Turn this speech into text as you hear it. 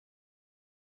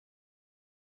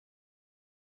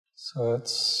So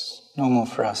it's normal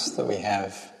for us that we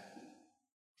have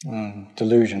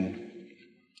delusion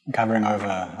covering over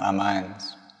our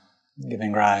minds,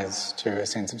 giving rise to a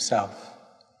sense of self.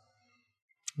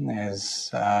 And there's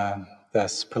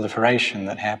this proliferation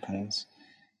that happens,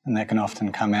 and that can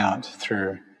often come out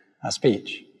through our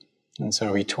speech. And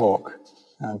so we talk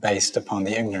based upon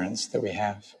the ignorance that we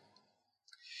have.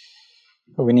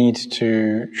 But we need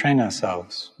to train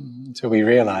ourselves until we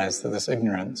realize that this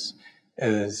ignorance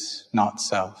is not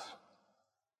self.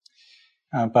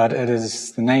 But it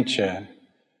is the nature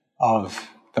of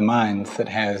the mind that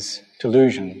has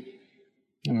delusion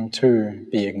to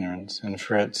be ignorant and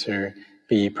for it to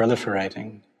be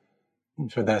proliferating,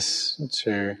 and for this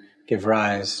to give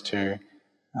rise to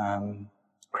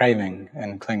craving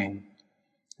and clinging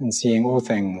and seeing all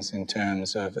things in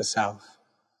terms of a self.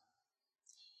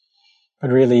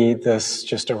 But really this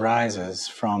just arises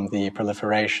from the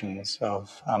proliferations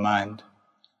of our mind.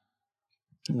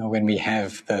 When we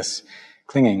have this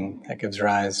clinging, that gives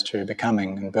rise to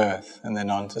becoming and birth and then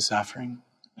on to suffering.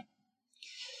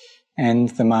 And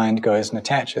the mind goes and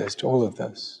attaches to all of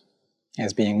this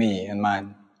as being me and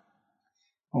mine.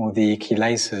 All the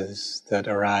kilesas that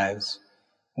arise,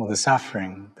 all the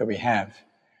suffering that we have,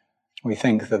 we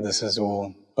think that this is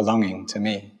all belonging to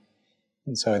me.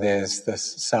 And so there's this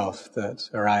self that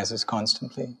arises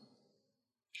constantly.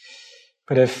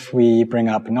 But if we bring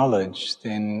up knowledge,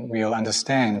 then we'll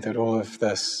understand that all of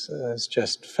this is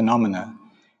just phenomena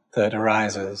that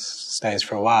arises, stays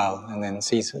for a while, and then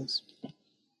ceases.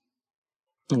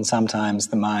 And sometimes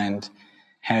the mind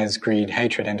has greed,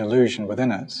 hatred, and delusion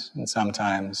within it, and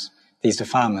sometimes these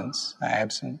defilements are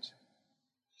absent.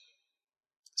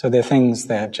 So they're things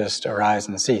that just arise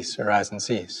and cease, arise and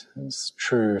cease. It's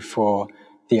true for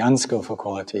the unskillful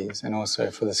qualities and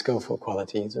also for the skillful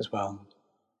qualities as well.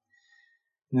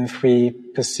 And if we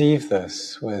perceive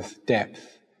this with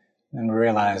depth and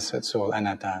realize it's all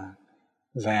anatta,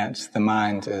 that the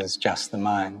mind is just the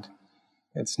mind.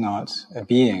 It's not a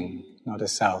being, not a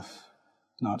self,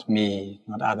 not me,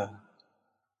 not other.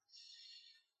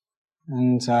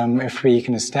 And if we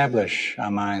can establish our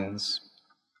minds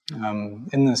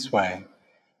in this way,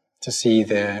 to see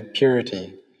their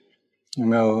purity, and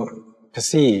we'll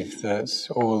perceive that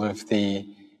all of the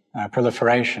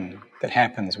proliferation that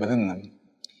happens within them,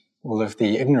 all of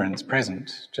the ignorance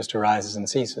present just arises and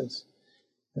ceases.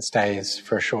 It stays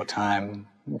for a short time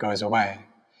and goes away.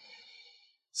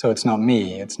 So it's not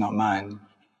me, it's not mine.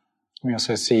 We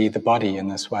also see the body in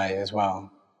this way as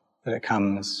well, that it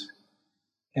comes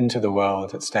into the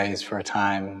world, it stays for a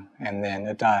time, and then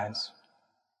it dies.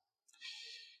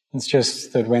 It's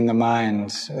just that when the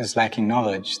mind is lacking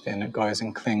knowledge, then it goes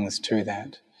and clings to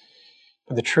that.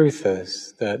 But the truth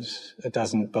is that it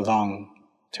doesn't belong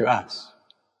to us.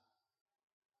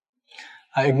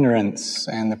 Our ignorance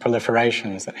and the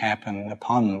proliferations that happen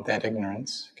upon that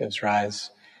ignorance gives rise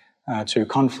to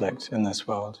conflict in this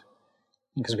world,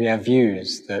 because we have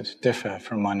views that differ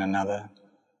from one another.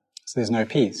 So there's no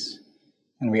peace,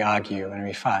 and we argue and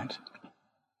we fight.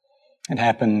 It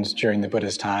happened during the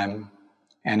Buddha's time,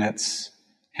 and it's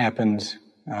happened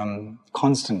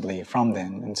constantly from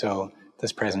then until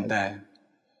this present day.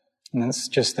 And it's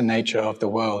just the nature of the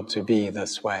world to be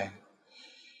this way.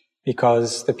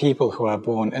 Because the people who are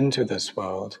born into this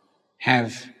world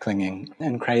have clinging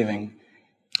and craving,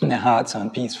 and their hearts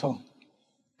aren't peaceful.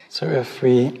 So if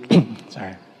we,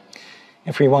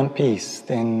 if we want peace,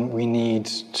 then we need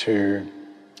to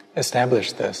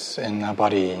establish this in our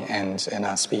body and in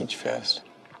our speech first.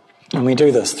 And we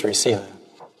do this through sila.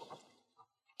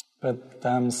 But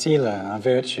sila, our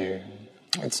virtue,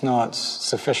 it's not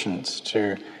sufficient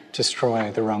to destroy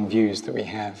the wrong views that we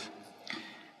have.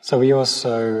 So we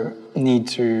also need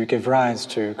to give rise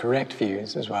to correct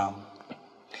views as well.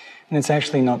 And it's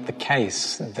actually not the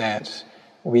case that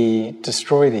we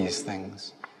destroy these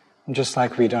things, just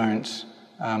like we don't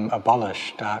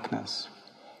abolish darkness.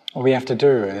 All we have to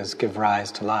do is give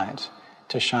rise to light,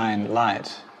 to shine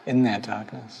light in that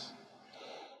darkness.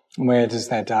 And where does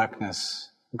that darkness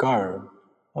go?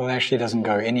 Well, it actually doesn't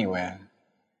go anywhere.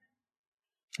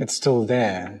 It's still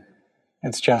there.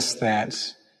 It's just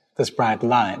that this bright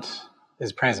light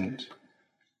is present.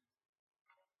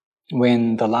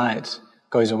 When the light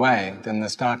goes away, then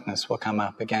this darkness will come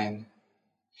up again.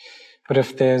 But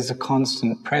if there's a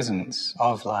constant presence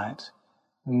of light,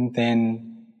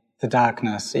 then the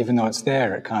darkness, even though it's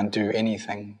there, it can't do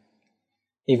anything.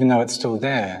 Even though it's still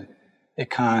there,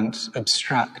 it can't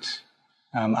obstruct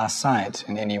our sight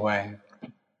in any way.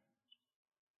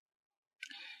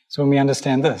 So when we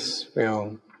understand this,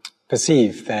 we'll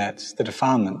perceive that the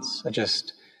defilements are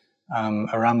just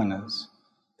aramanas.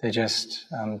 They're just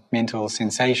mental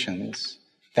sensations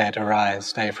that arise,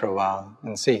 stay for a while,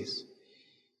 and cease.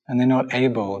 And they're not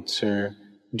able to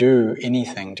do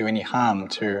anything, do any harm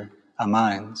to our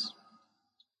minds.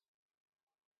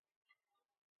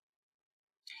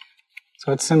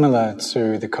 So it's similar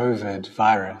to the COVID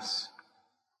virus,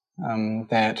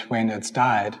 that when it's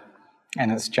died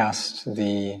and it's just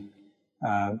the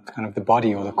kind of the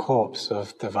body or the corpse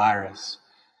of the virus,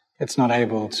 it's not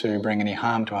able to bring any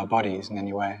harm to our bodies in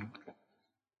any way.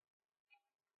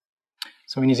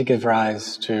 So we need to give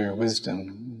rise to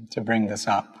wisdom to bring this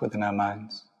up within our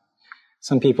minds.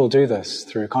 Some people do this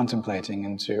through contemplating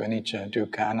into anicca,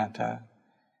 dukkha, anatta.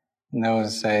 And there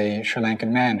was a Sri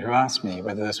Lankan man who asked me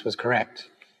whether this was correct.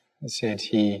 He said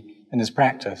he, in his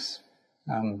practice,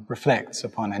 reflects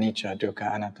upon anicca,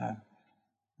 dukkha, anatta,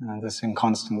 this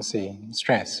inconstancy,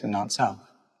 stress, and not self.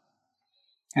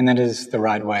 And that is the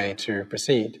right way to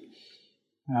proceed,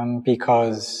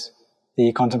 because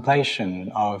the contemplation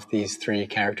of these three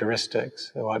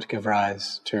characteristics are what give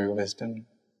rise to wisdom.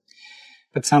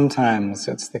 But sometimes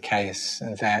it's the case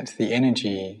that the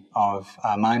energy of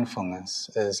our mindfulness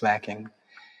is lacking.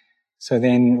 So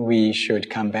then we should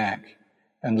come back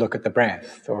and look at the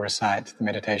breath or recite the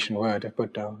meditation word of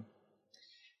Buddha.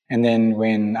 And then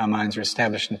when our minds are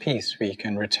established in peace, we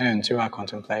can return to our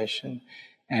contemplation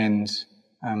and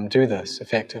do this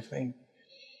effectively.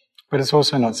 But it's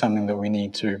also not something that we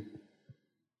need to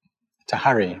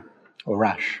hurry or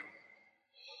rush.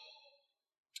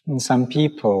 And some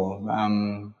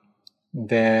people,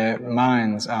 their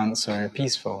minds aren't so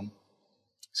peaceful,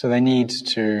 so they need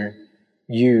to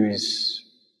use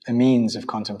a means of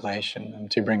contemplation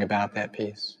to bring about that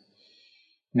peace.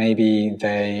 Maybe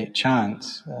they chant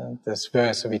this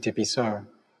verse of Itipiso,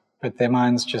 but their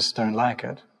minds just don't like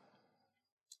it.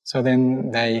 So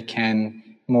then they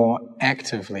can more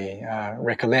actively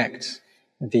recollect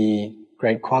the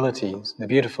great qualities, the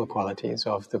beautiful qualities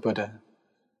of the Buddha,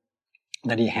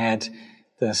 that he had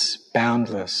this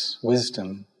boundless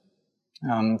wisdom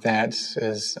that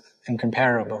is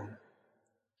incomparable.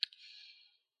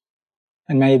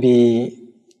 And maybe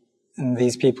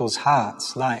these people's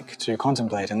hearts like to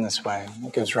contemplate in this way.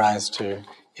 It gives rise to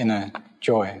inner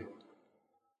joy.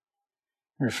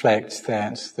 Reflect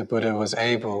that the Buddha was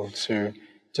able to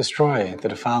destroy the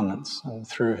defilements, and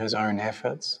through his own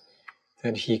efforts,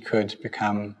 that he could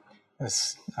become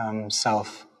this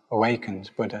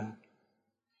self-awakened Buddha.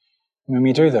 When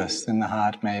we do this, then the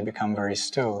heart may become very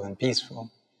still and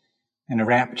peaceful, and a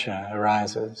rapture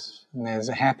arises. And there's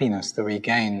a happiness that we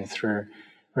gain through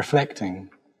reflecting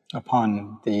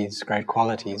upon these great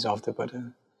qualities of the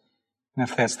Buddha. And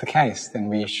if that's the case, then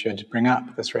we should bring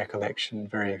up this recollection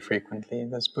very frequently,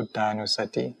 this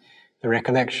Buddhanusati, the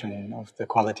recollection of the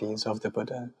qualities of the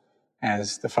Buddha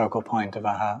as the focal point of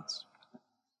our hearts.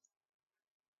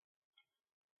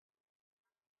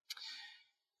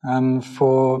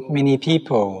 For many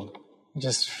people,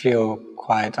 just feel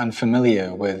quite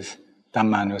unfamiliar with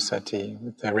Dhammanusati,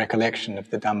 with the recollection of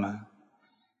the Dhamma.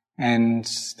 And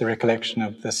the recollection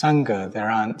of the Sangha, there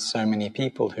aren't so many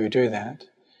people who do that.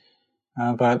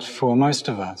 But for most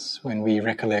of us, when we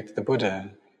recollect the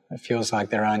Buddha, it feels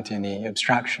like there aren't any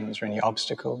obstructions or any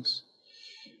obstacles.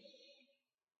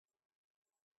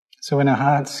 So when our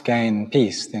hearts gain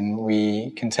peace, then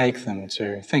we can take them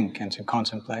to think and to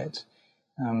contemplate,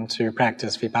 to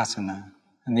practice vipassana.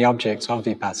 And the objects of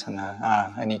vipassana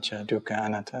are anicca, dukkha,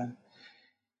 anatta.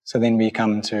 So then we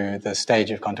come to the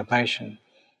stage of contemplation,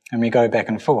 and we go back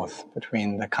and forth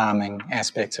between the calming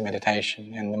aspects of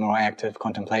meditation and the more active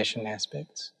contemplation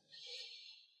aspects.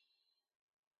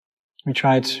 We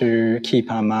try to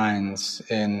keep our minds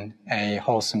in a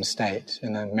wholesome state,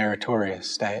 in a meritorious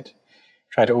state.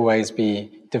 Try to always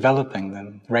be developing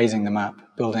them, raising them up,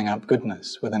 building up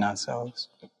goodness within ourselves.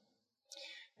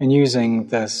 And using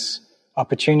this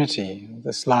opportunity,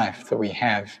 this life that we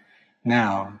have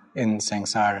now in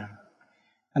samsara.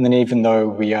 And then even though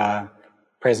we are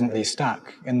presently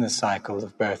stuck in the cycle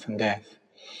of birth and death,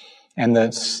 and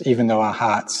that even though our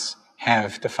hearts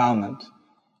have defilement,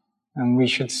 we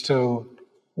should still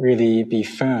really be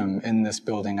firm in this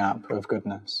building up of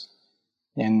goodness,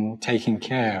 in taking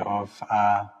care of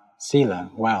our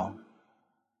sila well,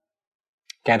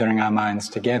 gathering our minds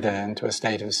together into a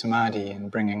state of samadhi and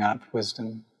bringing up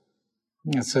wisdom.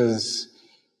 This is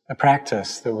a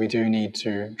practice that we do need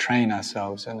to train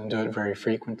ourselves in and do it very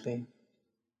frequently.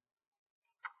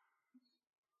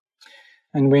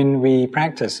 And when we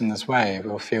practice in this way,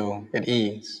 we'll feel at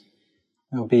ease.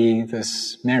 There'll be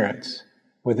this merit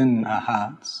within our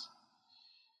hearts.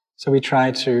 So we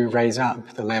try to raise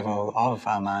up the level of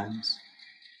our minds.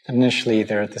 Initially,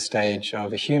 they're at the stage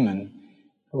of a human,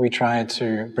 We try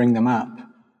to bring them up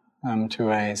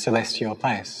to a celestial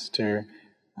place, to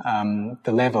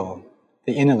the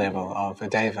inner level of a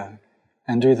deva,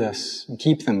 and do this and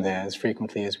keep them there as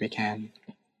frequently as we can.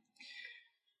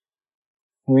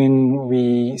 When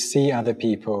we see other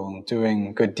people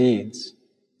doing good deeds,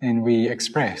 then we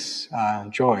express our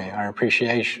joy, our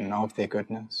appreciation of their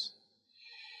goodness.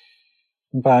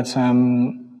 But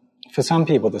for some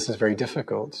people this is very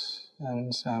difficult,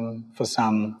 and for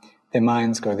some their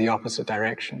minds go the opposite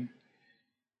direction.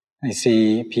 They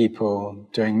see people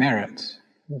doing merit,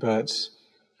 but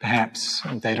perhaps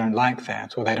they don't like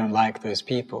that, or they don't like those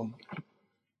people.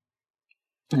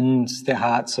 And their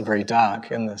hearts are very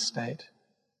dark in this state.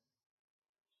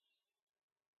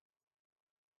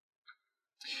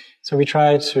 So we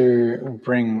try to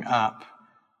bring up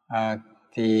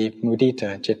the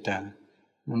mudita citta,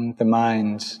 the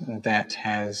mind that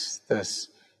has this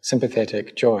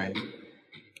sympathetic joy,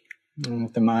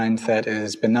 the mind that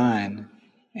is benign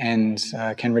and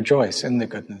can rejoice in the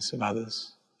goodness of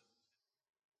others.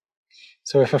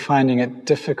 So if we're finding it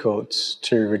difficult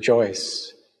to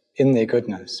rejoice in their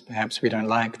goodness, perhaps we don't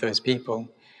like those people,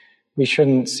 we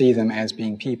shouldn't see them as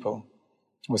being people,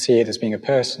 or see it as being a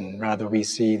person. Rather, we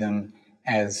see them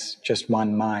as just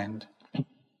one mind.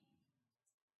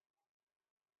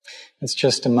 It's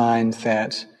just a mind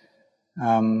that,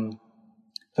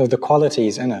 though the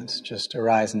qualities in it just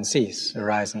arise and cease,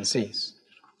 arise and cease.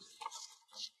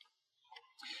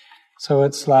 So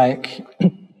it's like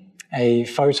a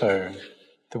photo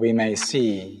that we may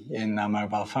see in our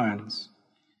mobile phones,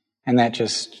 and that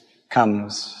just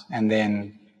comes and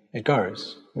then it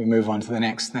goes. We move on to the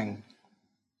next thing.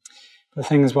 The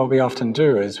thing is, what we often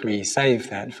do is we save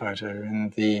that photo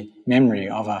in the memory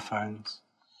of our phones.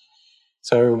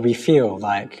 So we feel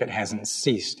like it hasn't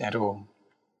ceased at all.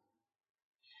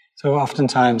 So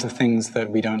oftentimes the things that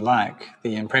we don't like,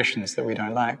 the impressions that we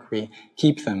don't like, we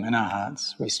keep them in our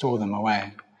hearts, we store them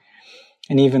away.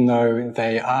 And even though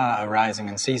they are arising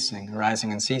and ceasing,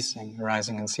 arising and ceasing,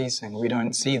 arising and ceasing, we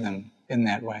don't see them in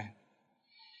that way.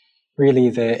 Really,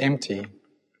 they're empty,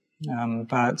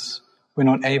 but we're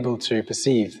not able to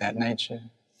perceive that nature.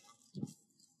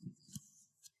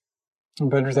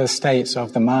 But the state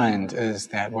of the mind is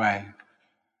that way.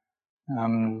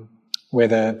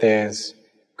 Whether there's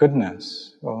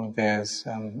goodness or there's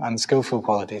unskillful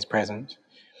qualities present,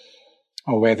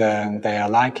 or whether they are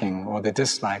liking or they're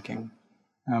disliking,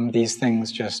 these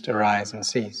things just arise and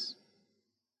cease.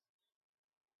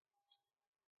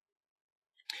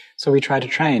 So we try to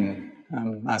train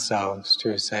ourselves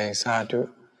to say sadhu,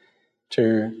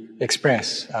 to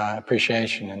express our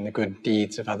appreciation in the good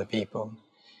deeds of other people.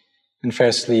 And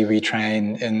firstly, we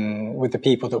train with the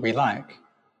people that we like.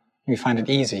 We find it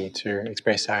easy to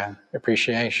express our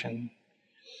appreciation.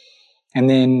 And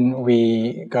then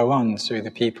we go on to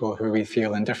the people who we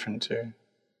feel indifferent to.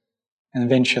 And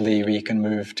eventually we can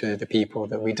move to the people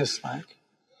that we dislike.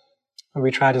 But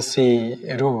we try to see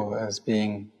it all as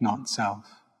being not self.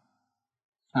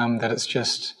 That it's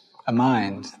just a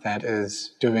mind that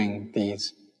is doing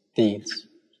these deeds.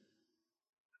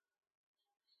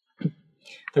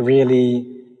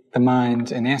 The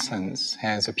mind in essence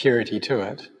has a purity to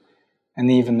it.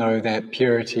 And even though that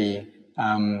purity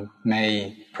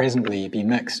may presently be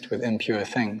mixed with impure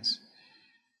things,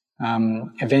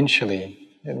 eventually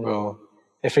it will,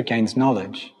 if it gains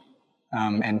knowledge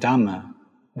and Dhamma,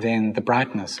 then the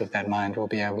brightness of that mind will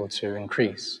be able to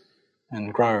increase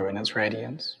and grow in its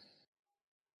radiance.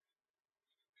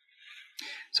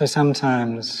 So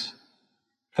sometimes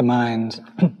the mind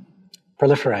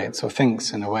proliferates or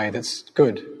thinks in a way that's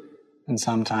good, and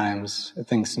sometimes it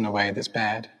thinks in a way that's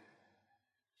bad.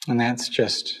 And that's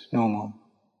just normal.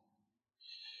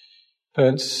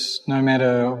 But no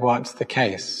matter what the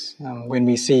case, when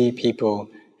we see people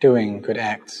doing good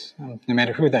acts, no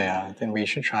matter who they are, then we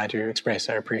should try to express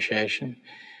our appreciation,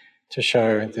 to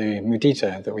show the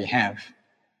mudita that we have,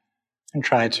 and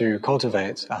try to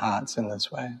cultivate our hearts in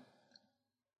this way.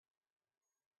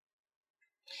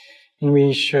 And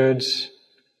we should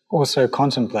also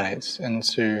contemplate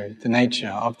into the nature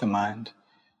of the mind.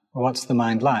 What's the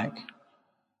mind like?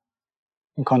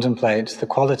 And contemplate the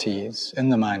qualities in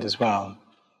the mind as well.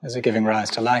 Is it giving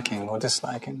rise to liking or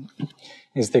disliking?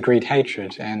 Is there greed,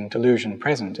 hatred, and delusion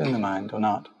present in the mind or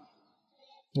not?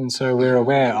 And so we're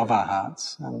aware of our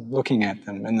hearts, looking at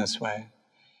them in this way.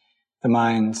 The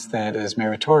mind that is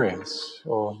meritorious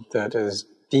or that is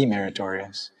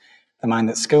demeritorious, the mind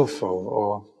that's skillful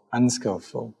or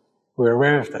unskillful. We're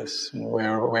aware of this, and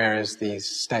we're aware as these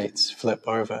states flip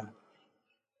over.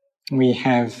 We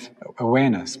have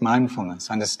awareness, mindfulness,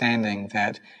 understanding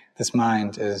that this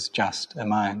mind is just a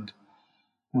mind.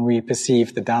 And we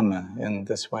perceive the Dhamma in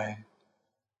this way.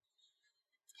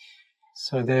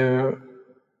 So there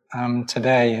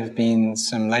today have been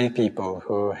some lay people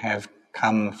who have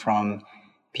come from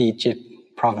Pijit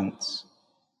province.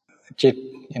 Jit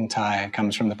in Thai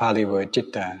comes from the Pali word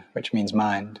citta, which means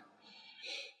mind.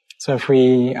 So if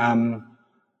we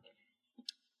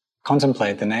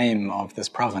contemplate the name of this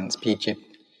province, Pijit,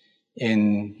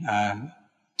 in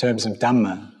terms of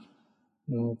Dhamma,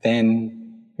 then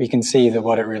we can see that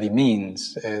what it really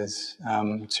means is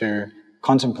to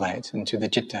contemplate into the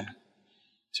citta,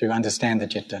 to understand the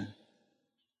citta.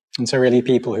 And so really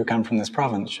people who come from this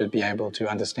province should be able to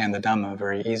understand the Dhamma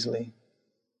very easily.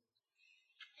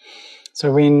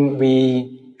 So when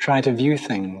we try to view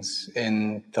things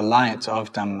in the light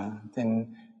of Dhamma,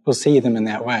 then we'll see them in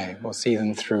that way. We'll see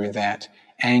them through that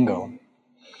angle.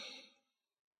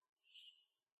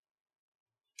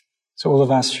 So all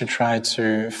of us should try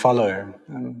to follow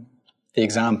the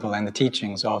example and the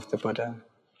teachings of the Buddha.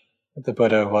 The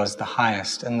Buddha was the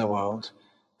highest in the world,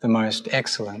 the most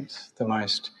excellent, the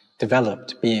most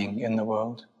developed being in the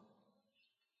world.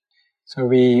 So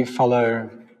we follow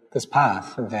this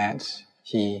path that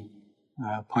he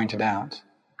pointed out.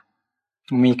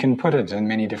 And we can put it in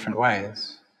many different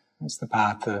ways. It's the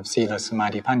path of Sila,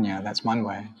 Samadhi, Panya, that's one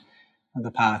way.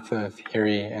 The path of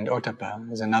Hiri and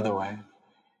Ottappa is another way.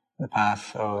 The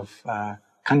path of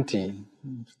Khanti,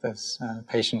 this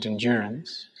patient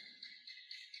endurance.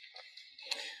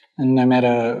 And no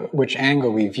matter which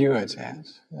angle we view it at,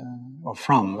 or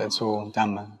from, it's all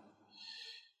Dhamma.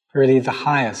 Really the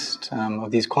highest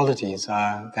of these qualities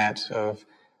are that of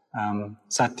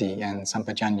sati and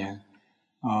sampajanya,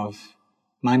 of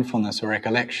mindfulness or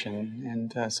recollection,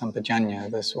 and sampajanya,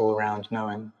 this all-round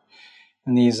knowing.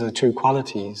 And these are two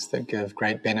qualities that give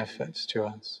great benefit to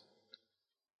us.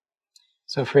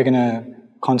 So if we're going to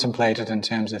contemplate it in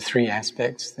terms of three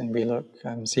aspects, then we look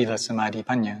Sila, Samadhi,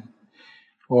 Panya.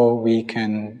 Or we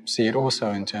can see it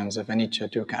also in terms of anicca,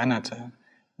 dukkha, anatta.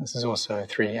 This is also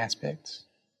three aspects.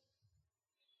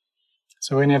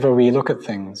 So whenever we look at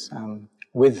things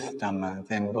with Dhamma,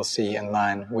 then we'll see in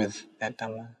line with that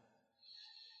Dhamma.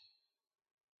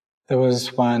 There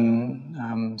was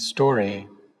one story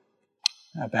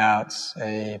about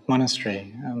a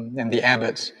monastery, and the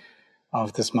abbot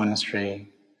of this monastery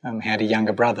had a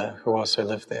younger brother who also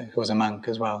lived there, who was a monk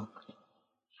as well.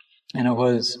 And it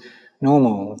was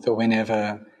normal that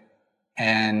whenever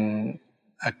a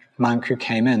monk who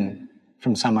came in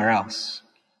from somewhere else,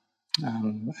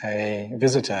 a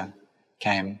visitor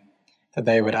came, that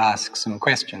they would ask some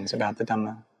questions about the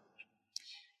Dhamma.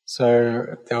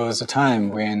 So there was a time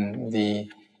when the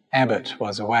abbot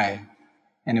was away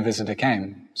and a visitor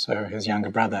came, so his younger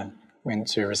brother went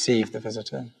to receive the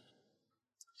visitor.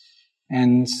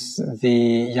 And the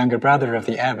younger brother of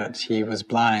the abbot, he was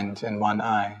blind in one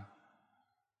eye.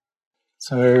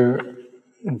 So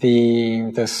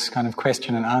this kind of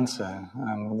question and answer,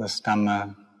 this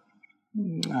Dhamma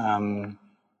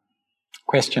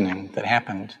questioning that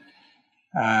happened,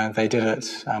 they did it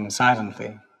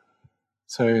silently.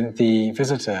 So the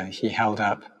visitor, he held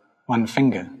up one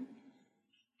finger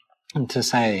to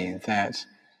say that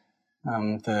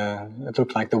it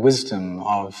looked like the wisdom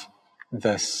of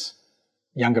this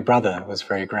younger brother was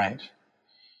very great.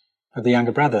 But the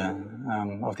younger brother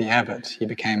of the abbot, he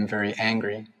became very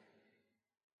angry.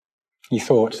 He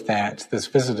thought that this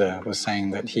visitor was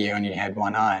saying that he only had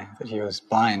one eye, that he was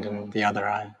blind in the other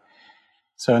eye.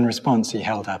 So in response, he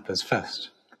held up his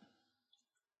fist.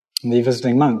 And the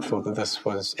visiting monk thought that this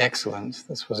was excellent,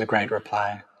 this was a great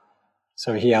reply.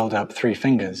 So he held up 3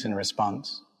 fingers in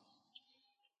response.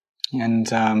 And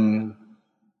then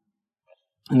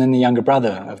the younger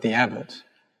brother of the abbot,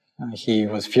 he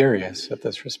was furious at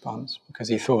this response because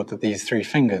he thought that these 3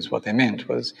 fingers, what they meant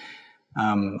was,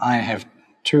 I have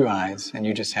 2 eyes and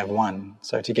you just have 1,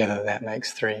 so together that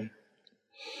makes 3.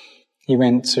 He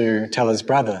went to tell his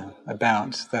brother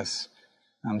about this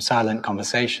silent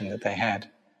conversation that they had.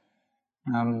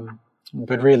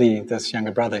 But really, this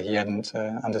younger brother, he hadn't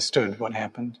understood what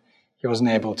happened. He wasn't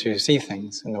able to see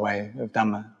things in the way of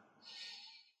Dhamma.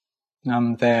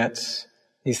 That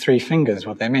these 3 fingers,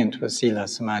 what they meant was Sila,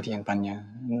 Samadhi and Panya,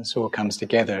 and this all comes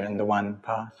together in the one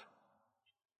path.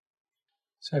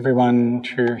 So everyone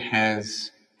who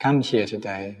has come here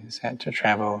today has had to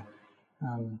travel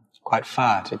quite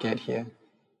far to get here.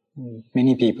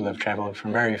 Many people have travelled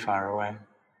from very far away.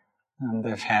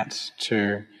 They've had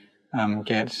to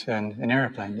get an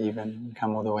aeroplane even and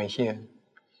come all the way here.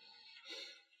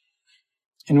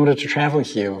 In order to travel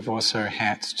here, we've also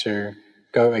had to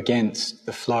go against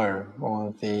the flow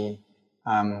or the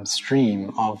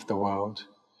stream of the world.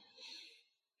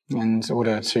 in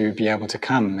order to be able to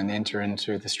come and enter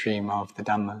into the stream of the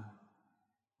Dhamma.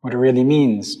 What it really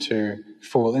means to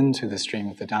fall into the stream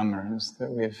of the Dhamma is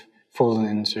that we've fallen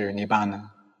into Nibbana.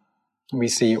 We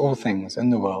see all things in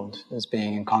the world as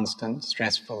being inconstant,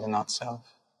 stressful, and not self.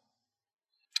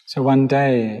 So one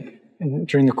day,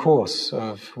 during the course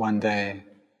of one day,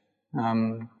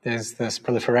 there's this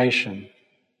proliferation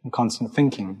and constant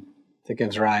thinking that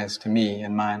gives rise to me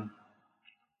and mine.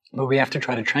 But we have to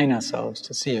try to train ourselves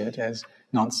to see it as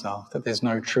not self, that there's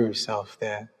no true self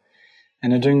there.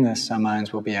 And in doing this, our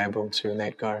minds will be able to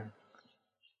let go.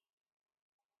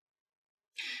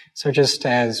 So just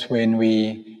as when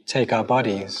we take our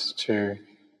bodies to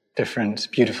different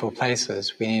beautiful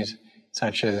places, we need,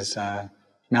 such as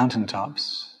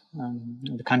mountaintops,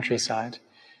 the countryside,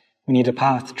 we need a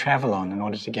path to travel on in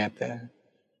order to get there.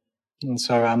 And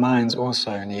so our minds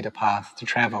also need a path to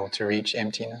travel to reach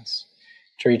emptiness,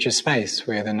 to reach a space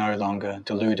where they're no longer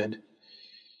deluded,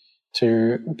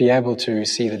 to be able to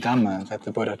see the Dhamma that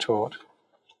the Buddha taught.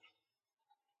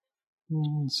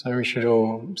 So we should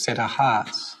all set our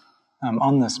hearts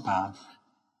on this path,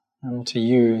 to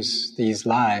use these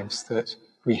lives that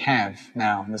we have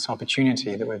now, this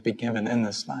opportunity that we've been given in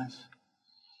this life,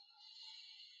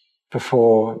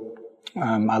 before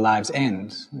our lives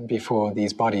end, before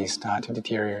these bodies start to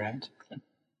deteriorate.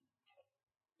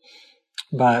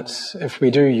 But if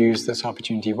we do use this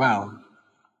opportunity well,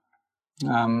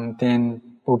 then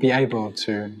we'll be able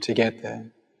to get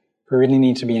there. We really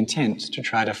need to be intent to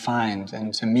try to find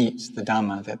and to meet the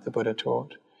Dhamma that the Buddha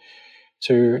taught,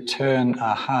 to turn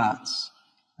our hearts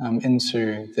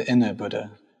into the inner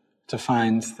Buddha, to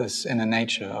find this inner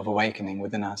nature of awakening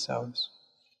within ourselves.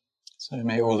 So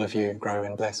may all of you grow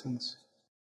in blessings.